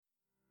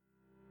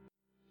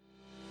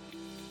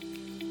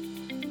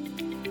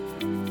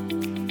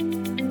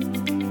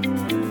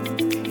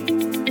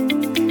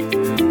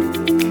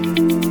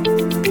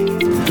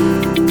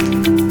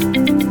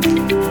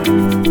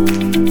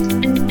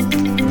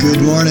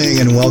morning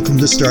and welcome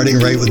to Starting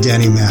Right with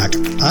Danny Mac.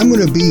 I'm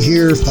going to be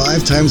here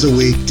 5 times a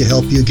week to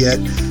help you get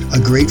a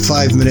great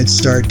 5-minute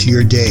start to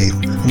your day.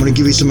 I'm going to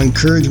give you some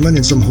encouragement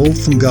and some hope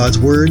from God's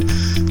Word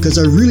because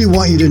I really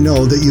want you to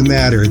know that you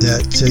matter,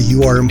 that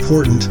you are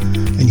important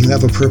and you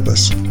have a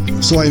purpose.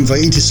 So I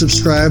invite you to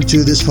subscribe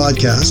to this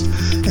podcast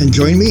and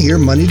join me here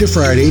Monday to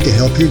Friday to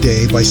help your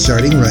day by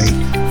starting right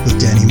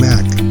with Danny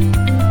Mac.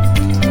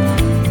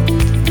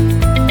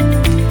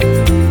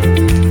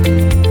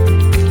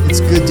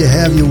 Good to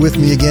have you with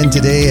me again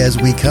today as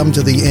we come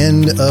to the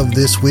end of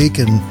this week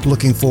and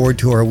looking forward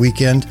to our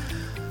weekend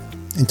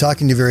and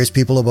talking to various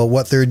people about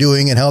what they're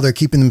doing and how they're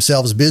keeping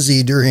themselves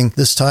busy during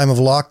this time of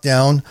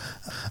lockdown.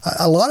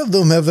 A lot of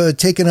them have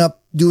taken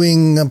up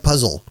doing a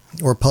puzzle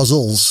or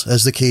puzzles,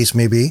 as the case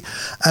may be.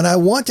 And I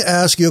want to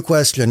ask you a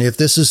question, if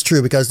this is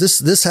true, because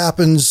this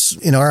happens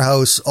in our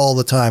house all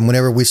the time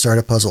whenever we start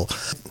a puzzle.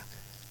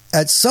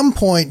 At some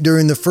point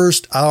during the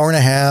first hour and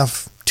a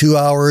half, 2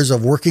 hours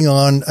of working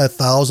on a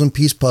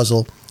 1,000-piece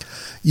puzzle,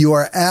 you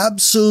are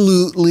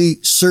absolutely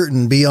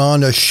certain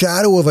beyond a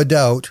shadow of a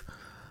doubt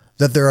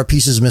that there are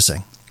pieces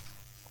missing.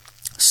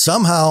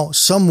 Somehow,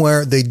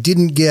 somewhere, they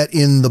didn't get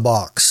in the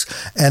box,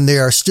 and they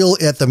are still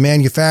at the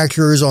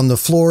manufacturers on the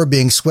floor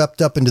being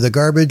swept up into the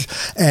garbage,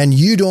 and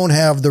you don't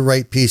have the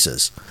right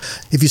pieces.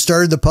 If you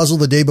started the puzzle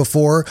the day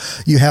before,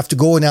 you have to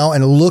go now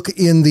and look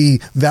in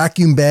the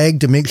vacuum bag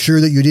to make sure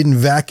that you didn't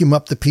vacuum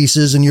up the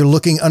pieces, and you're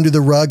looking under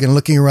the rug and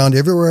looking around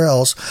everywhere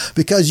else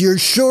because you're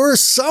sure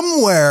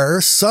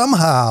somewhere,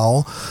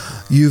 somehow,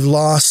 you've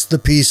lost the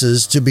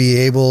pieces to be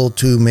able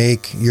to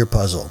make your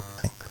puzzle.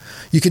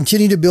 You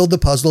continue to build the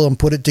puzzle and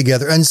put it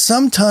together. And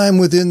sometime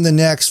within the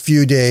next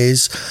few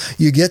days,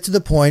 you get to the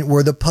point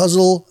where the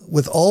puzzle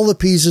with all the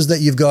pieces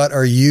that you've got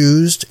are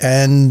used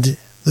and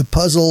the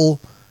puzzle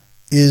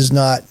is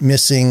not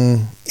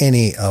missing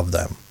any of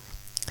them.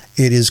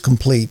 It is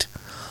complete.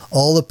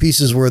 All the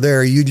pieces were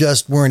there. You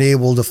just weren't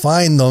able to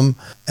find them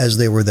as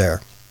they were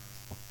there.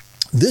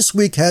 This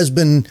week has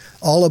been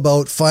all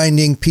about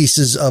finding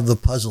pieces of the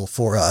puzzle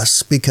for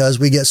us because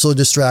we get so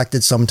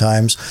distracted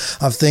sometimes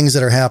of things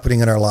that are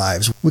happening in our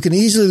lives. We can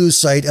easily lose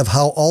sight of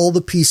how all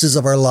the pieces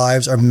of our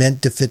lives are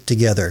meant to fit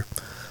together.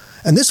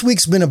 And this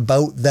week's been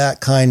about that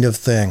kind of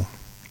thing.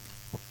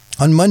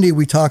 On Monday,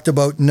 we talked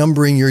about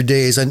numbering your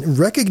days and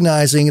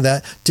recognizing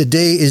that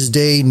today is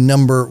day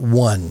number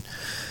 1.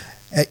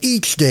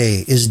 Each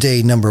day is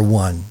day number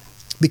 1.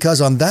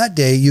 Because on that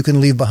day, you can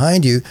leave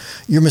behind you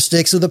your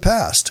mistakes of the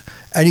past.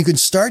 And you can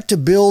start to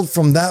build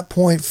from that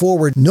point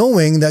forward,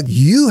 knowing that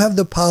you have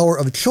the power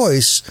of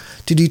choice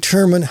to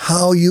determine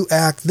how you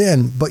act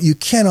then, but you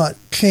cannot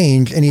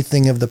change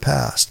anything of the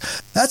past.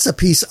 That's a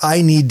piece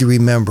I need to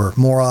remember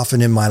more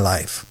often in my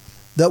life,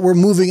 that we're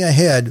moving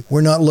ahead, we're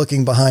not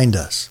looking behind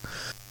us.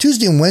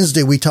 Tuesday and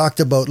Wednesday, we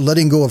talked about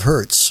letting go of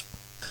hurts.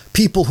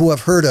 People who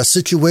have hurt us,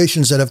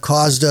 situations that have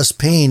caused us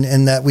pain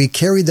and that we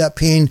carried that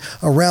pain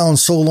around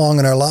so long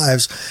in our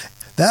lives.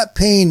 That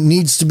pain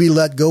needs to be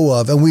let go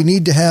of, and we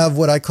need to have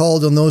what I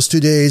called on those 2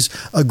 days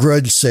a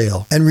grudge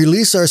sale and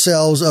release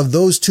ourselves of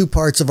those 2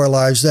 parts of our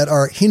lives that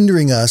are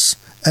hindering us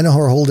and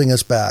are holding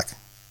us back.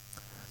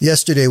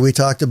 Yesterday, we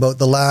talked about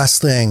the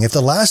last thing. If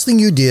the last thing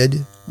you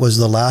did was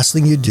the last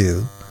thing you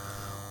do,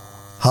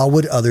 how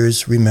would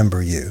others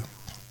remember you?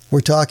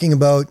 We're talking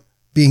about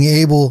being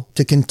able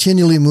to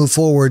continually move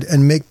forward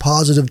and make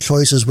positive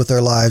choices with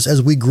our lives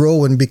as we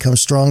grow and become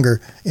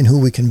stronger in who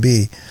we can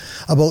be.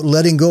 About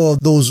letting go of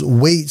those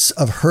weights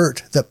of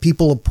hurt that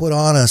people have put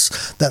on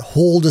us that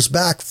hold us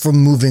back from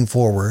moving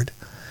forward.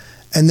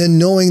 And then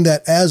knowing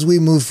that as we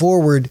move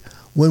forward,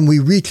 when we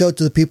reach out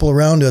to the people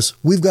around us,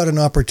 we've got an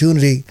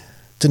opportunity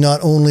to not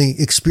only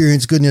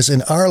experience goodness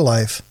in our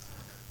life,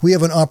 we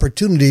have an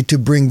opportunity to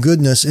bring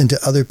goodness into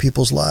other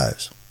people's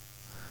lives.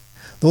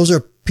 Those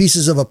are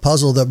pieces of a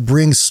puzzle that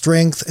bring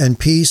strength and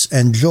peace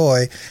and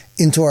joy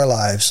into our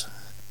lives.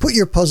 Put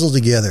your puzzle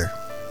together.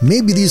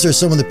 Maybe these are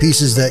some of the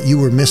pieces that you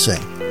were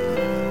missing.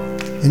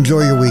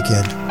 Enjoy your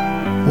weekend.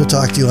 We'll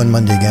talk to you on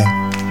Monday,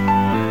 gang.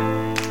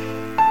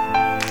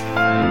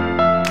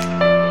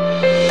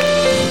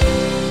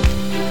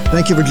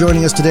 Thank you for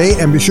joining us today,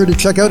 and be sure to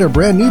check out our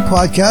brand new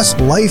podcast,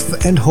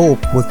 Life and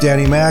Hope with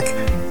Danny Mac,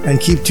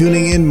 and keep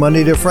tuning in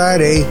Monday to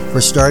Friday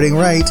for Starting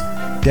Right.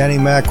 Danny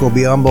Mac will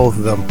be on both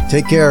of them.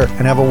 Take care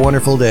and have a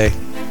wonderful day.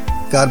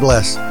 God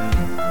bless.